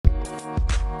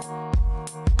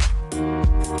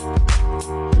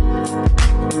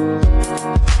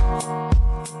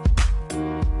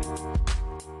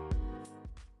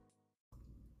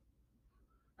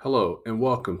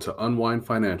welcome to Unwind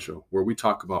Financial, where we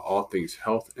talk about all things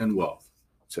health and wealth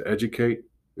to educate,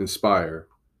 inspire,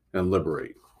 and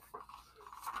liberate.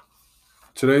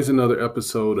 Today's another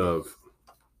episode of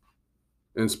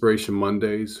Inspiration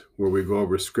Mondays, where we go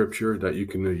over scripture that you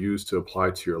can use to apply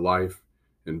to your life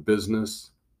in business,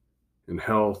 in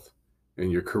health, in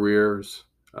your careers,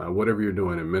 whatever you're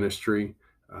doing in ministry,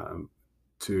 um,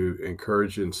 to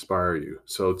encourage and inspire you.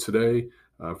 So today,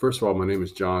 first of all, my name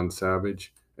is John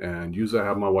Savage. And usually I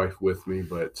have my wife with me,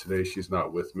 but today she's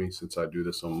not with me since I do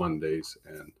this on Mondays.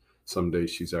 And some days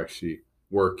she's actually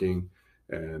working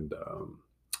and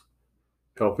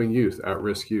helping youth,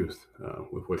 at-risk youth,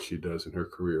 with what she does in her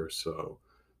career. So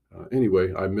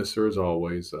anyway, I miss her as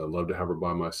always. I love to have her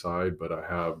by my side, but I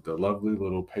have the lovely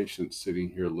little patient sitting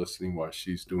here listening while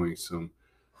she's doing some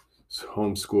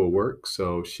homeschool work.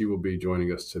 So she will be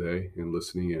joining us today and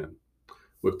listening in.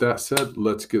 With that said,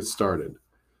 let's get started.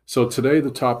 So today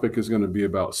the topic is going to be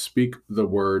about speak the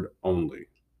word only.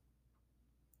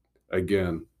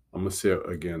 Again, I'm going to say it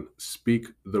again, speak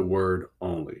the word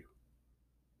only.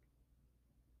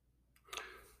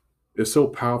 It's so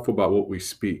powerful about what we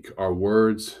speak. Our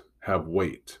words have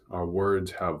weight. Our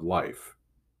words have life.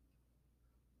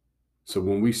 So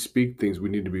when we speak things, we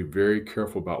need to be very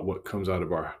careful about what comes out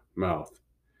of our mouth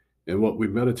and what we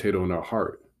meditate on our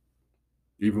heart,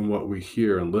 even what we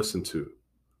hear and listen to.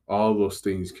 All those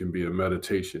things can be a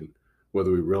meditation, whether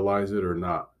we realize it or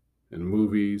not. In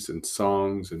movies and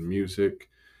songs and music,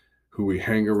 who we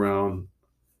hang around,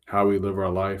 how we live our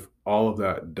life, all of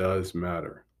that does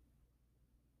matter.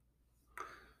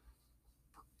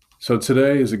 So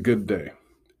today is a good day.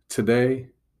 Today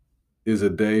is a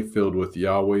day filled with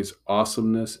Yahweh's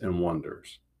awesomeness and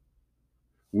wonders.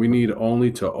 We need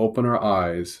only to open our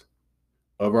eyes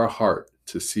of our heart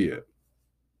to see it.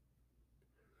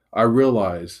 I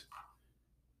realize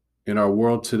in our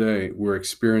world today, we're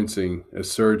experiencing a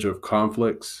surge of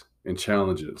conflicts and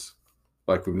challenges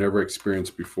like we've never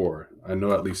experienced before. I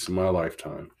know, at least in my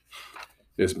lifetime.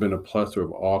 It's been a plethora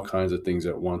of all kinds of things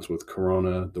at once with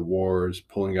Corona, the wars,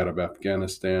 pulling out of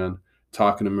Afghanistan,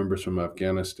 talking to members from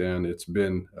Afghanistan. It's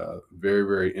been a very,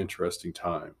 very interesting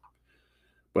time,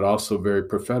 but also a very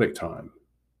prophetic time.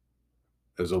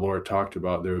 As the Lord talked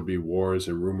about, there would be wars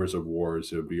and rumors of wars.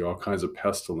 There would be all kinds of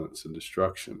pestilence and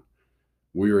destruction.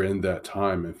 We are in that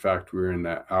time. In fact, we're in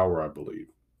that hour, I believe.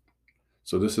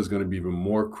 So this is going to be even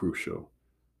more crucial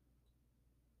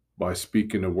by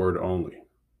speaking the word only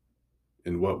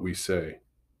in what we say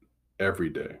every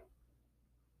day.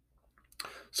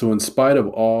 So in spite of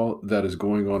all that is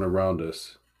going on around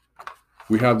us,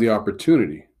 we have the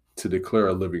opportunity to declare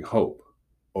a living hope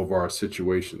over our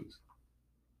situations.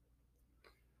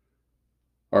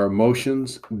 Our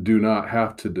emotions do not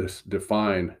have to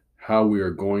define how we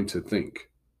are going to think,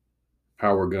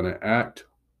 how we're going to act,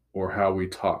 or how we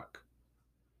talk.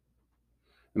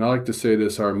 And I like to say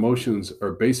this, our emotions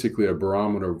are basically a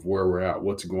barometer of where we're at,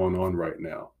 what's going on right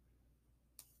now,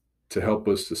 to help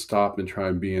us to stop and try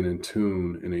and be in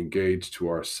tune and engage to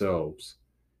ourselves.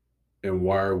 And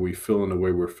why are we feeling the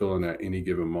way we're feeling at any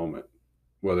given moment?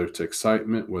 Whether it's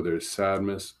excitement, whether it's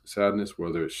sadness,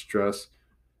 whether it's stress,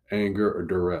 anger, or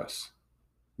duress.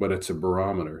 But it's a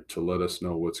barometer to let us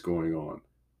know what's going on.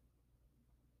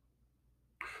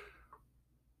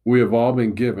 We have all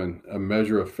been given a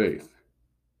measure of faith,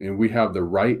 and we have the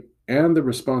right and the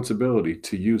responsibility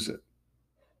to use it.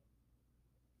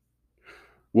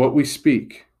 What we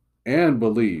speak and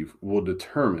believe will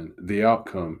determine the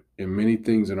outcome in many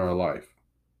things in our life.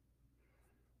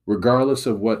 Regardless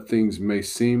of what things may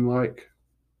seem like,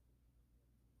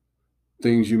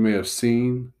 things you may have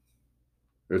seen,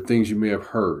 or things you may have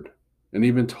heard, and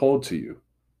even told to you.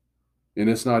 And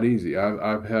it's not easy.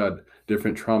 I've had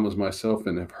different traumas myself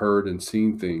and have heard and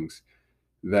seen things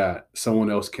that someone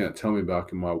else can't tell me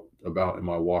about in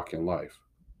my walk in life.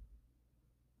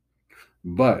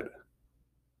 But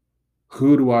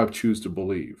who do I choose to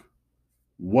believe?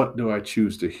 What do I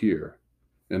choose to hear?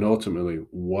 And ultimately,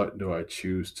 what do I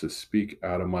choose to speak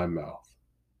out of my mouth?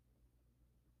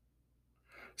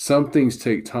 Some things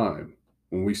take time.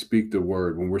 When we speak the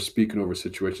word, when we're speaking over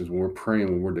situations, when we're praying,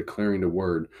 when we're declaring the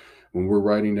word, when we're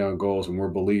writing down goals, when we're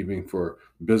believing for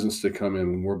business to come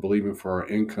in, when we're believing for our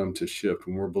income to shift,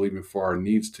 when we're believing for our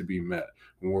needs to be met,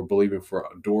 when we're believing for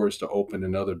doors to open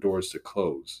and other doors to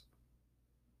close.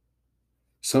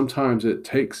 Sometimes it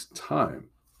takes time.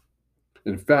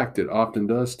 In fact, it often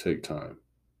does take time.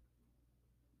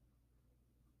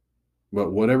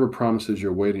 But whatever promises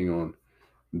you're waiting on,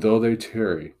 though they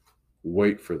tarry,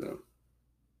 wait for them.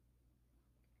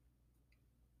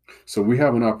 So we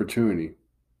have an opportunity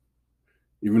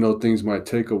Even though things might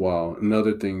take a while and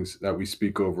other things that we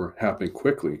speak over happen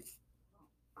quickly,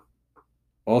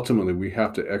 ultimately we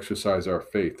have to exercise our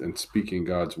faith in speaking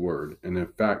God's word. And in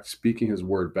fact, speaking his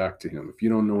word back to him. If you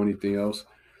don't know anything else,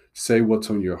 say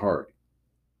what's on your heart.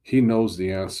 He knows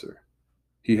the answer.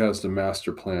 He has the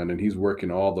master plan, and he's working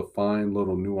all the fine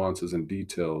little nuances and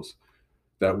details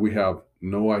that we have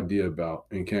no idea about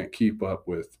and can't keep up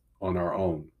with on our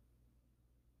own.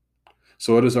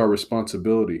 So it is our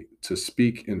responsibility to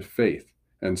speak in faith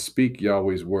and speak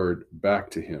Yahweh's word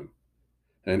back to him.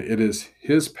 And it is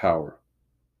his power,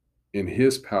 in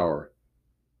his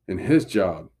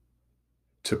job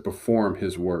to perform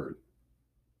his word.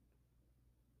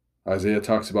 Isaiah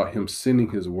talks about him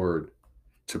sending his word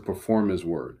to perform his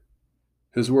word.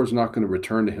 His word's not going to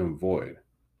return to him void.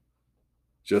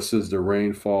 Just as the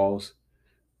rain falls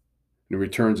and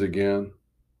returns again,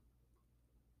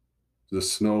 the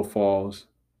snow falls,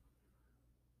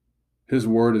 his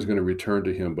word is going to return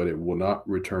to him, but it will not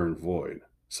return void.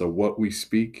 So what we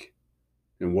speak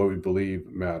and what we believe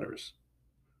matters.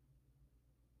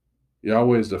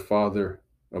 Yahweh is the Father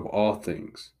of all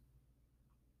things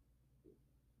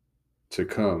to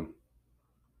come.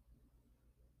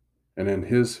 And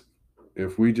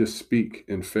if we just speak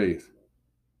in faith,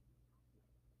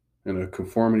 in a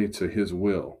conformity to his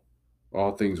will,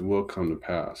 all things will come to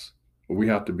pass. But we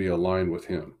have to be aligned with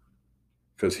him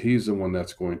because he's the one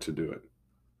that's going to do it.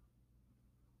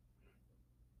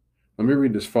 Let me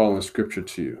read this following scripture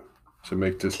to you to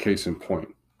make this case in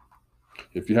point.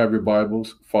 If you have your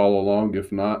Bibles, follow along.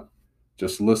 If not,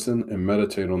 just listen and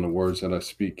meditate on the words that I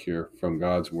speak here from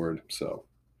God's word himself.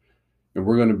 And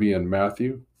we're going to be in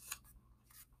Matthew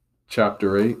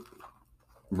chapter 8,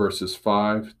 verses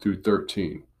 5 through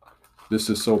 13. This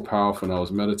is so powerful, and I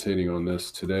was meditating on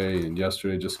this today and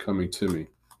yesterday, just coming to me.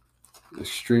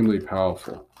 Extremely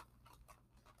powerful.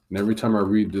 And every time I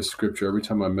read this scripture, every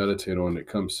time I meditate on it, it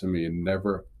comes to me. It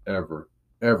never, ever,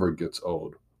 ever gets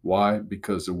old. Why?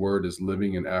 Because the word is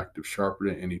living and active, sharper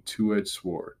than any two-edged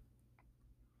sword,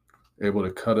 able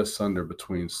to cut asunder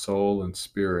between soul and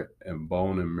spirit and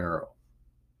bone and marrow.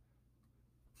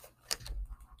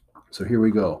 So here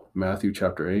we go. Matthew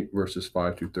chapter 8, verses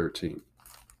 5 through 13.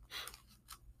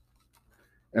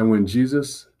 And when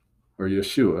Jesus, or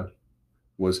Yeshua,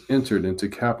 was entered into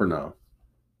Capernaum,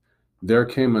 there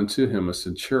came unto him a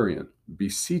centurion,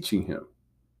 beseeching him.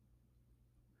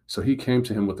 So he came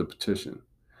to him with a petition,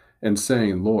 and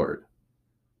saying, Lord,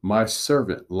 my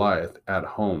servant lieth at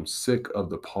home sick of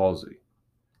the palsy,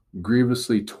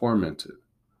 grievously tormented.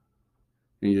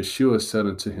 And Yeshua said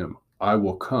unto him, I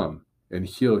will come and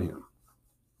heal him.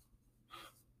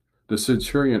 The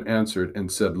centurion answered and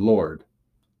said, Lord,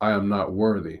 I am not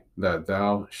worthy that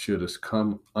thou shouldest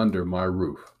come under my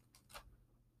roof.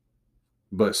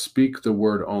 But speak the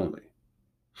word only,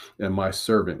 and my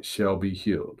servant shall be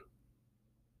healed.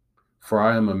 For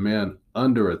I am a man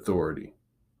under authority,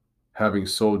 having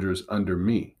soldiers under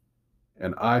me.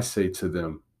 And I say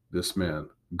to this man,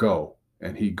 go,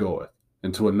 and he goeth.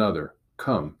 And to another,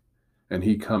 come, and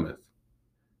he cometh.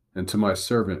 And to my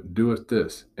servant, doeth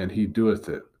this, and he doeth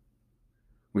it.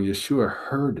 When Yeshua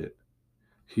heard it,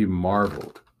 he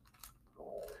marveled,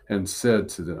 and said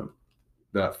to them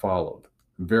that followed,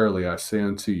 Verily I say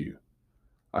unto you,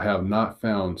 I have not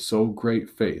found so great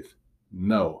faith,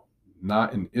 no,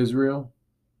 not in Israel.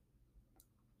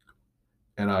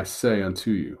 And I say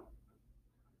unto you,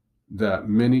 that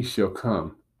many shall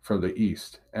come from the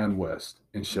east and west,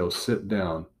 and shall sit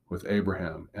down with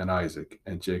Abraham and Isaac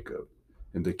and Jacob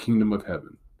in the kingdom of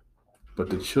heaven. But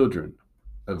the children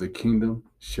of the kingdom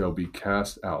shall be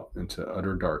cast out into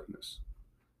utter darkness.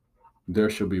 There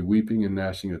shall be weeping and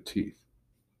gnashing of teeth.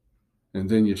 And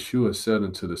then Yeshua said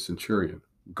unto the centurion,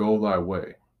 Go thy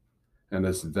way, and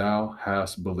as thou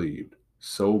hast believed,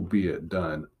 so be it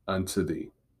done unto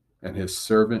thee. And his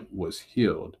servant was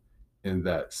healed in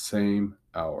that same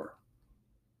hour.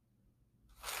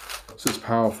 This is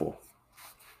powerful.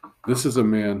 This is a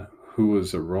man who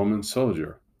was a Roman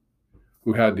soldier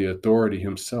who had the authority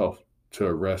himself to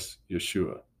arrest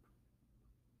Yeshua,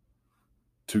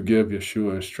 to give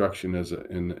Yeshua instruction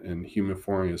in human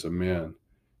form as a man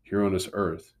here on this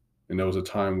earth. And there was a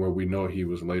time where we know he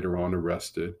was later on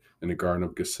arrested in the Garden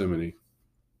of Gethsemane.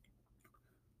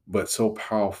 But so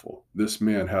powerful, this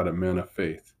man had a man of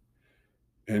faith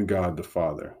in God the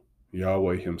Father,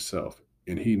 Yahweh himself,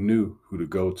 and he knew who to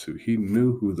go to. He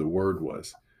knew who the word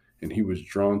was, and he was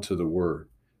drawn to the word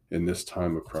in this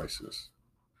time of crisis.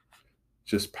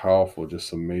 Just powerful,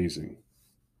 just amazing.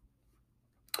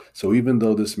 So even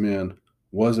though this man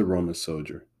was a Roman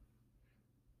soldier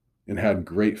and had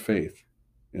great faith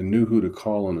and knew who to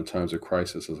call on in times of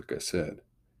crisis, like I said,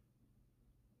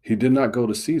 He did not go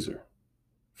to Caesar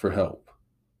for help.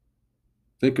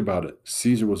 Think about it.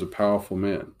 Caesar was a powerful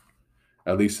man,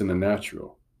 at least in the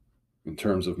natural, in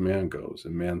terms of man goes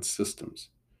and man's systems.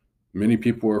 Many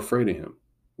people were afraid of him,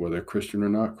 whether Christian or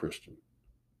not Christian.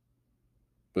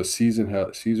 But Caesar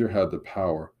had the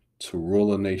power to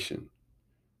rule a nation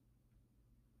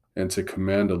and to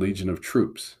command a legion of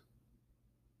troops.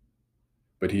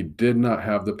 But he did not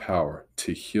have the power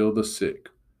to heal the sick,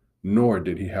 nor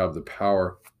did he have the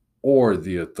power or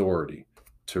the authority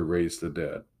to raise the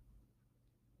dead.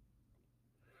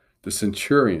 The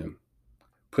centurion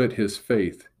put his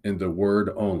faith in the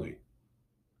word only.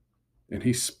 And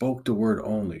he spoke the word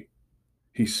only.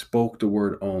 He spoke the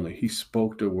word only. He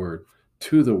spoke the word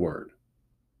to the word.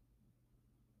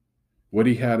 What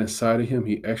he had inside of him,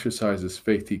 he exercised his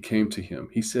faith. He came to him.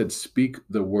 He said, speak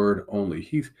the word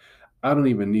only. I don't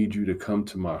even need you to come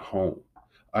to my home.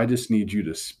 I just need you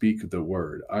to speak the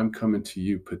word. I'm coming to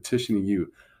you, petitioning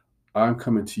you. I'm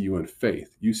coming to you in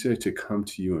faith. You said to come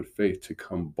to you in faith, to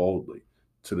come boldly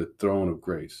to the throne of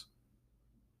grace,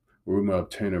 where we may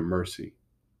obtain a mercy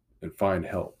and find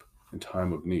help in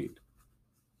time of need.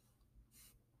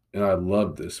 And I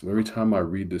love this. Every time I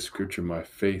read this scripture, my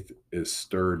faith is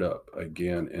stirred up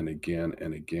again and again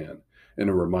and again. And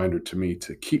a reminder to me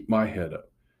to keep my head up,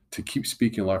 to keep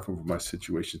speaking life over my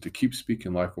situation, to keep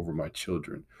speaking life over my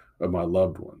children or my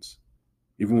loved ones.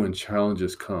 Even when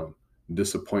challenges come,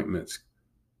 disappointments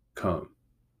come.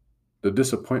 The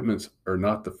disappointments are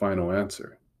not the final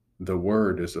answer. The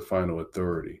word is the final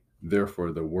authority.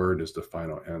 Therefore, the word is the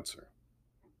final answer.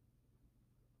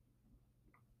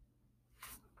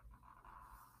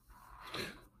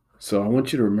 So I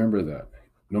want you to remember that.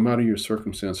 No matter your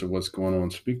circumstance or what's going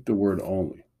on, speak the word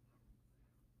only.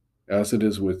 As it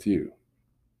is with you,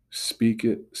 speak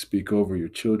it, speak over your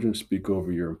children, speak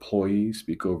over your employees,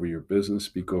 speak over your business,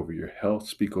 speak over your health,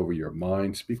 speak over your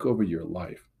mind, speak over your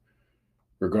life.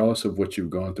 Regardless of what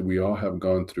you've gone through, we all have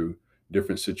gone through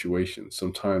different situations.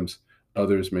 Sometimes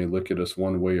others may look at us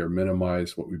one way or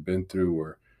minimize what we've been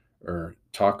through or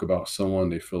talk about someone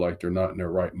they feel like they're not in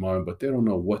their right mind, but they don't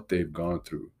know what they've gone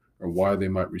through or why they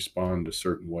might respond a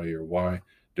certain way or why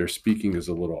their speaking is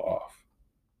a little off.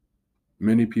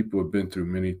 Many people have been through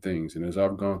many things. And as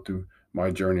I've gone through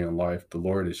my journey in life, the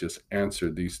Lord has just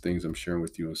answered these things I'm sharing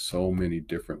with you in so many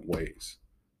different ways.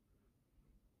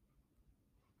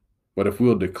 But if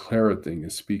we'll declare a thing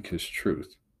and speak his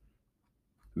truth,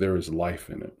 there is life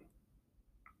in it.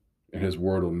 And his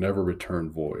word will never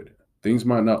return void. Things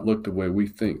might not look the way we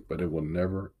think, but it will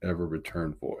never, ever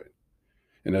return void.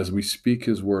 And as we speak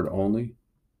his word only,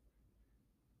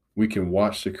 we can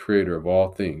watch the creator of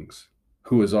all things,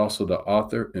 who is also the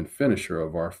author and finisher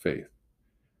of our faith,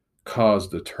 cause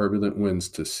the turbulent winds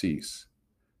to cease,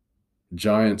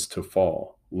 giants to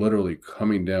fall, literally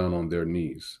coming down on their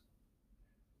knees,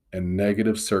 and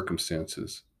negative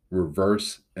circumstances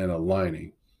reverse and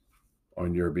aligning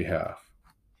on your behalf.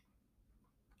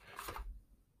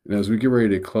 And as we get ready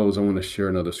to close, I want to share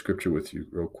another scripture with you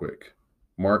real quick.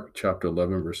 Mark chapter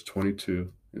 11, verse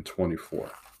 22 and 24.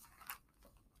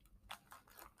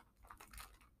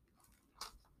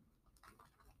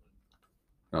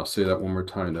 I'll say that one more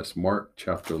time. That's Mark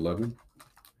chapter 11,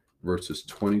 verses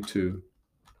 22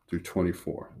 through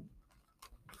 24.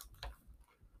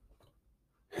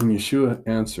 And Yeshua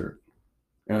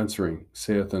answering,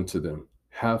 saith unto them,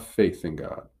 have faith in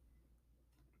God.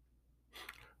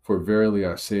 For verily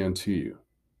I say unto you,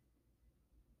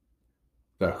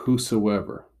 that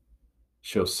whosoever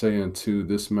shall say unto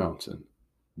this mountain,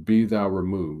 be thou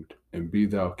removed, and be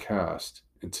thou cast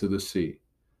into the sea,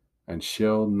 and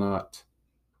shall not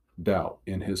doubt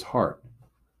in his heart,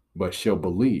 but shall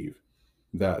believe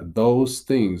that those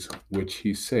things which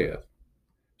he saith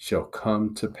shall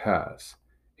come to pass,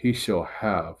 he shall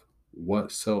have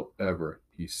whatsoever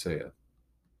he saith.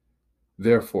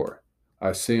 Therefore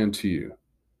I say unto you,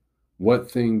 what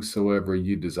things soever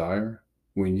ye desire,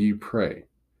 when ye pray,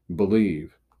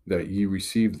 believe that ye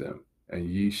receive them, and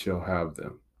ye shall have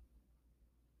them.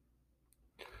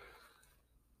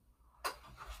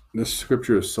 This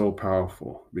scripture is so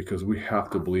powerful because we have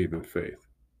to believe in faith.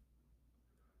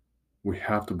 We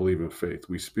have to believe in faith.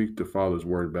 We speak the Father's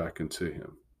word back into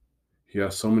him. He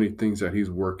has so many things that he's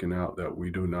working out that we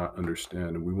do not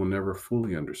understand, and we will never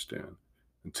fully understand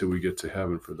until we get to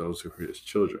heaven for those who are his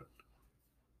children.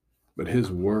 But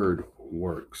his word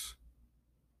works.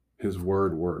 His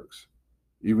word works.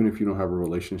 Even if you don't have a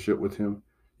relationship with him,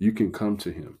 you can come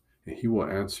to him and he will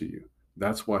answer you.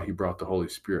 That's why he brought the Holy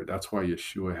Spirit. That's why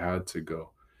Yeshua had to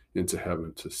go into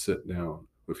heaven to sit down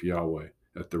with Yahweh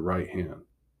at the right hand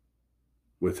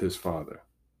with his Father.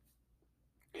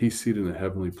 He's seated in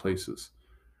heavenly places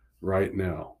right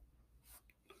now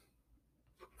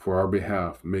for our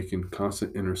behalf, making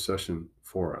constant intercession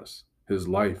for us. His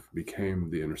life became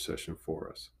the intercession for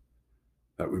us,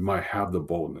 that we might have the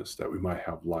boldness, that we might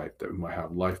have life, that we might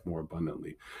have life more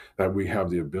abundantly, that we have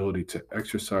the ability to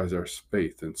exercise our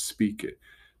faith and speak it,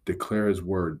 declare his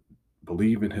word,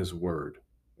 believe in his word.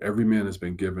 Every man has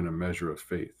been given a measure of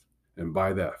faith, and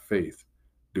by that faith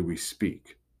do we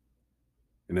speak.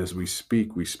 And as we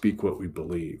speak what we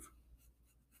believe.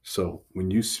 So when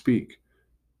you speak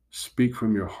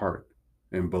from your heart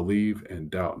and believe and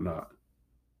doubt not,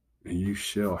 and you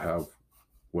shall have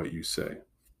what you say.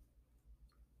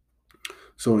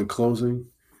 So in closing,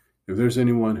 if there's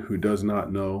anyone who does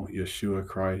not know Yeshua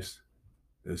Christ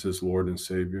as his Lord and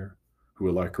Savior, who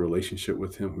would like a relationship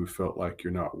with him, who felt like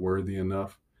you're not worthy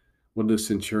enough, what did the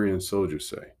centurion soldier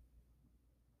say?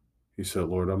 He said,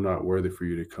 Lord, I'm not worthy for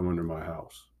you to come under my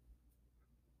house.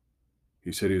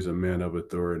 He said he was a man of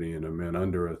authority and a man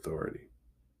under authority.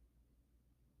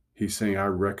 He's saying, I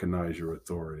recognize your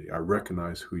authority. I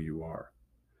recognize who you are.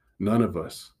 None of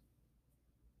us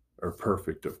are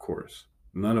perfect, of course.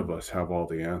 None of us have all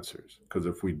the answers, because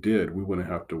if we did, we wouldn't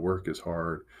have to work as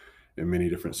hard in many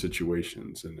different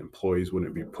situations, and employees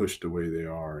wouldn't be pushed the way they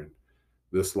are. And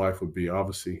this life would be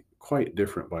obviously quite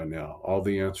different by now. All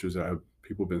the answers that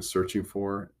people have been searching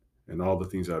for and all the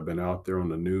things that have been out there on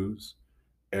the news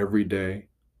every day,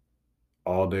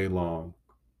 all day long,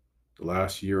 the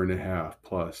last year and a half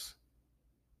plus,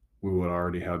 we would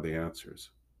already have the answers.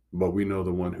 But we know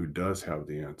the one who does have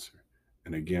the answer.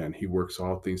 And again, he works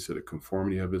all things to the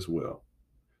conformity of his will.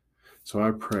 So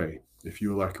I pray, if you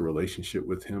would like a relationship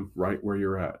with him, right where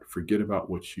you're at, forget about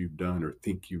what you've done or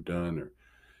think you've done or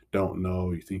don't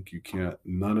know, you think you can't.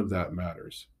 None of that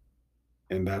matters.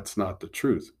 And that's not the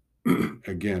truth.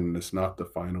 Again, it's not the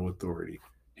final authority.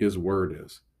 His word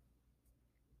is.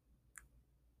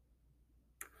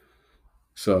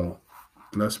 So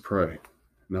let's pray.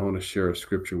 And I want to share a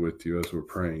scripture with you as we're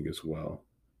praying as well.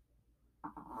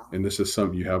 And this is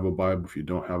something, you have a Bible. If you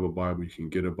don't have a Bible, you can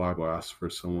get a Bible, ask for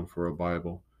someone for a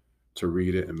Bible to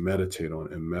read it and meditate on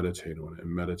it and meditate on it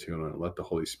and meditate on it. Let the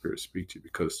Holy Spirit speak to you,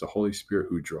 because it's the Holy Spirit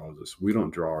who draws us. We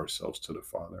don't draw ourselves to the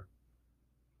Father,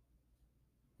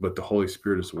 but the Holy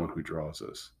Spirit is the one who draws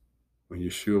us. When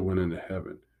Yeshua went into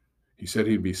heaven, he said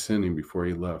he'd be sending, before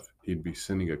he left, he'd be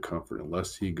sending a comforter.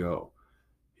 Unless he go,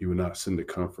 he would not send a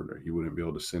comforter. He wouldn't be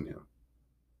able to send him,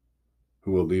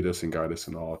 who will lead us and guide us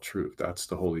in all truth. That's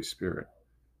the Holy Spirit,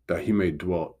 that he may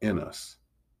dwell in us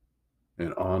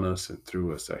and on us and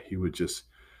through us, that he would just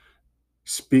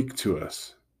speak to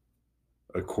us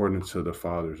according to the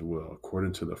Father's will,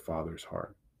 according to the Father's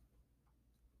heart.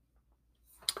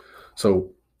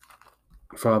 So,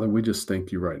 Father, we just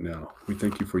thank you right now. We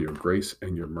thank you for your grace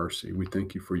and your mercy. We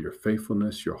thank you for your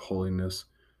faithfulness, your holiness,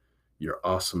 your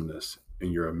awesomeness,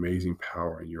 and your amazing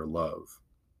power and your love.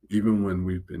 Even when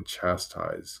we've been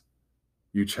chastised,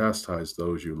 you chastise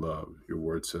those you love. Your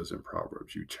word says in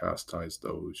Proverbs, you chastise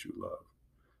those you love.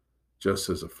 Just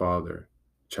as a father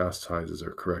chastises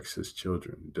or corrects his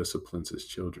children, disciplines his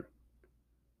children.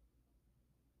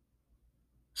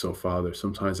 So, Father,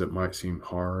 sometimes it might seem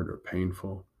hard or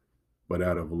painful, but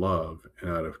out of love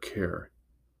and out of care,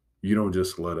 you don't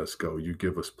just let us go. You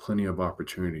give us plenty of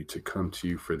opportunity to come to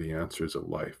you for the answers of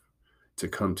life, to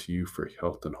come to you for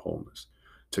health and wholeness,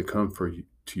 to come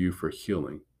to you for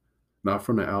healing, not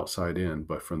from the outside in,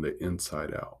 but from the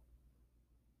inside out.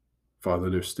 Father,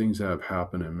 there's things that have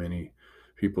happened in many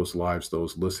people's lives,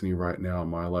 those listening right now in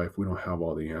my life. We don't have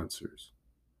all the answers.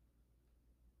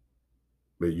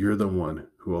 But you're the one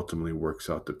who ultimately works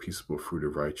out the peaceable fruit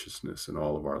of righteousness in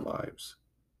all of our lives.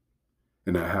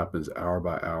 And that happens hour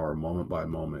by hour, moment by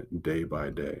moment, day by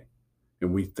day.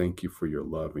 And we thank you for your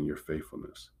love and your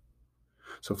faithfulness.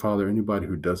 So, Father, anybody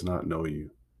who does not know you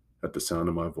at the sound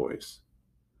of my voice,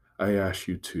 I ask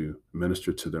you to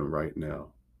minister to them right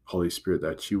now. Holy Spirit,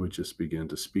 that you would just begin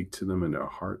to speak to them in their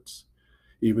hearts,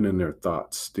 even in their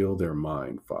thoughts, still their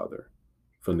mind, Father,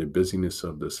 from the busyness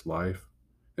of this life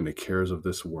and the cares of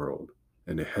this world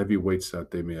and the heavy weights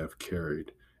that they may have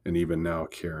carried and even now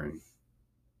carrying.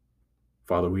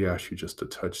 Father, we ask you just to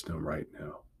touch them right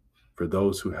now. For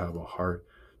those who have a heart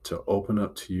to open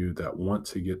up to you, that want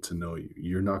to get to know you,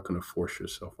 you're not going to force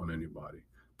yourself on anybody,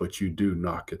 but you do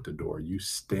knock at the door. You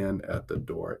stand at the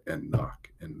door and knock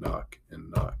and knock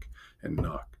and knock and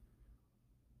knock.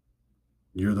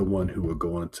 You're the one who will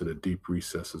go into the deep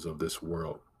recesses of this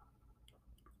world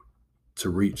to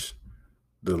reach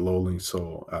the lowly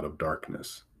soul out of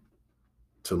darkness,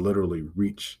 to literally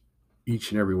reach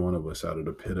each and every one of us out of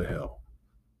the pit of hell.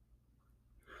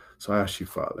 So I ask you,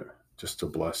 Father, just to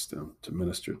bless them, to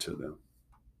minister to them.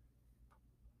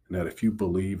 And that if you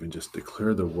believe and just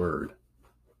declare the word,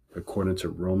 according to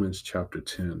Romans chapter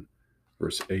 10,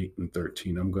 verse 8 and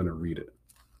 13, I'm going to read it.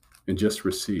 And just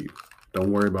receive.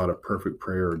 Don't worry about a perfect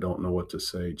prayer or don't know what to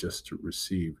say, just to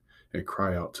receive and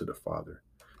cry out to the Father.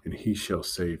 And he shall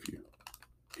save you.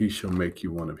 He shall make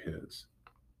you one of his.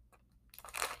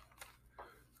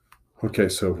 Okay,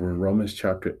 so we're in Romans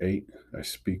chapter 8. I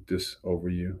speak this over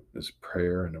you as a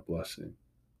prayer and a blessing.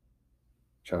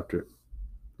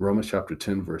 Romans chapter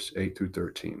 10, verse 8 through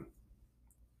 13.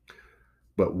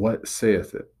 But what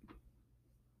saith it?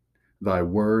 Thy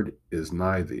word is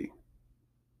nigh thee,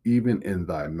 even in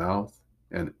thy mouth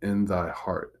and in thy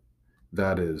heart.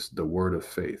 That is the word of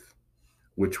faith,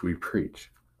 which we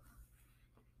preach.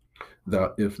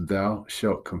 That if thou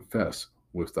shalt confess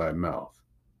with thy mouth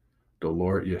the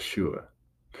Lord Yeshua,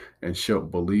 and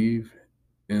shalt believe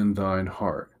in thine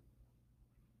heart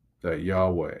that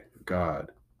Yahweh God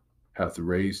hath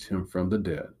raised him from the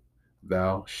dead,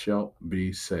 thou shalt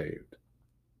be saved.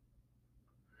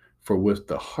 For with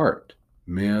the heart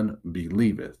man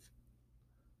believeth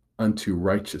unto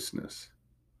righteousness,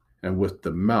 and with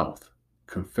the mouth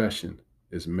confession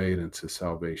is made unto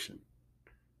salvation.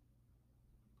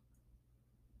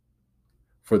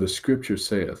 For the scripture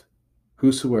saith,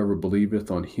 whosoever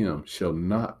believeth on him shall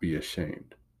not be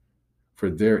ashamed. For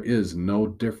there is no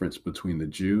difference between the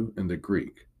Jew and the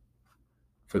Greek.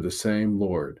 For the same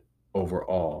Lord over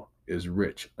all is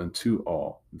rich unto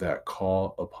all that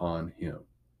call upon him.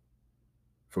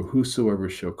 For whosoever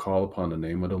shall call upon the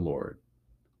name of the Lord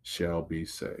shall be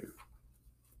saved.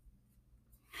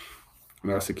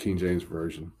 And that's the King James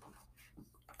Version.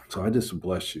 So I just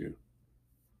bless you.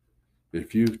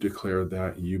 If you've declared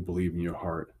that and you believe in your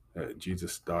heart that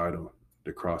Jesus died on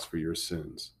the cross for your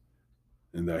sins,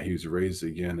 and that he was raised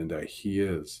again, and that he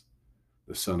is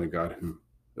the Son of God who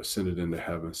ascended into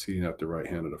heaven, sitting at the right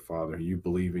hand of the Father, you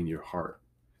believe in your heart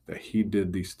that he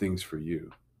did these things for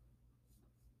you.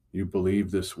 You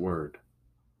believe this word,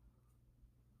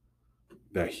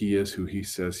 that he is who he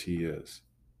says he is,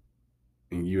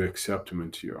 and you accept him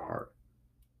into your heart.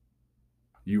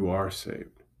 You are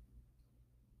saved.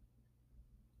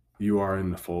 You are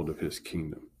in the fold of his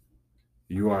kingdom.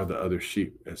 You are the other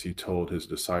sheep, as he told his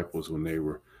disciples when they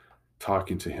were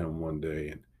talking to him one day,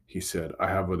 and he said, I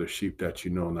have other sheep that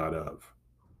you know not of.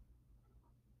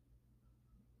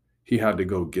 He had to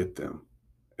go get them.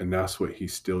 And that's what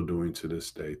he's still doing to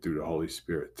this day through the Holy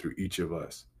Spirit, through each of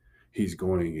us. He's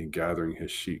going and gathering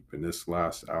his sheep in this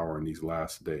last hour, in these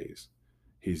last days.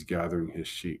 He's gathering his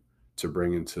sheep to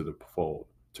bring into the fold,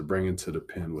 to bring into the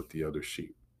pen with the other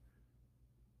sheep.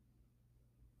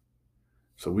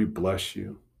 So we bless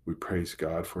you. We praise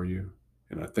God for you.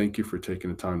 And I thank you for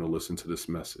taking the time to listen to this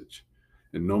message.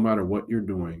 And no matter what you're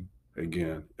doing,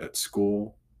 again, at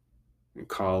school, in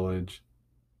college,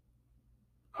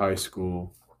 high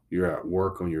school, you're at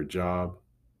work on your job,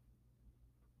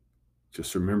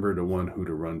 just remember the one who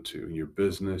to run to. In your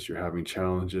business, you're having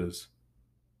challenges,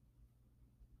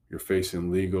 you're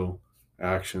facing legal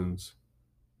actions,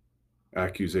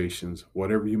 accusations,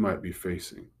 whatever you might be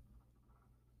facing.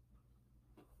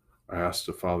 I ask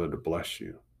the Father to bless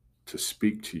you, to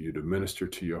speak to you, to minister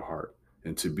to your heart,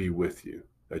 and to be with you,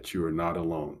 that you are not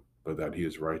alone, but that he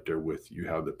is right there with you. You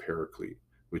have the Paraclete,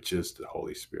 which is the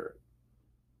Holy Spirit.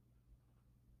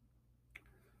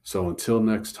 So until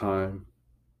next time,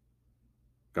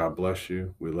 God bless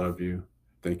you. We love you.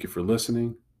 Thank you for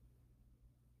listening.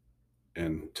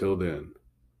 And till then,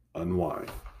 unwind.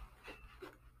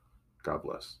 God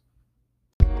bless.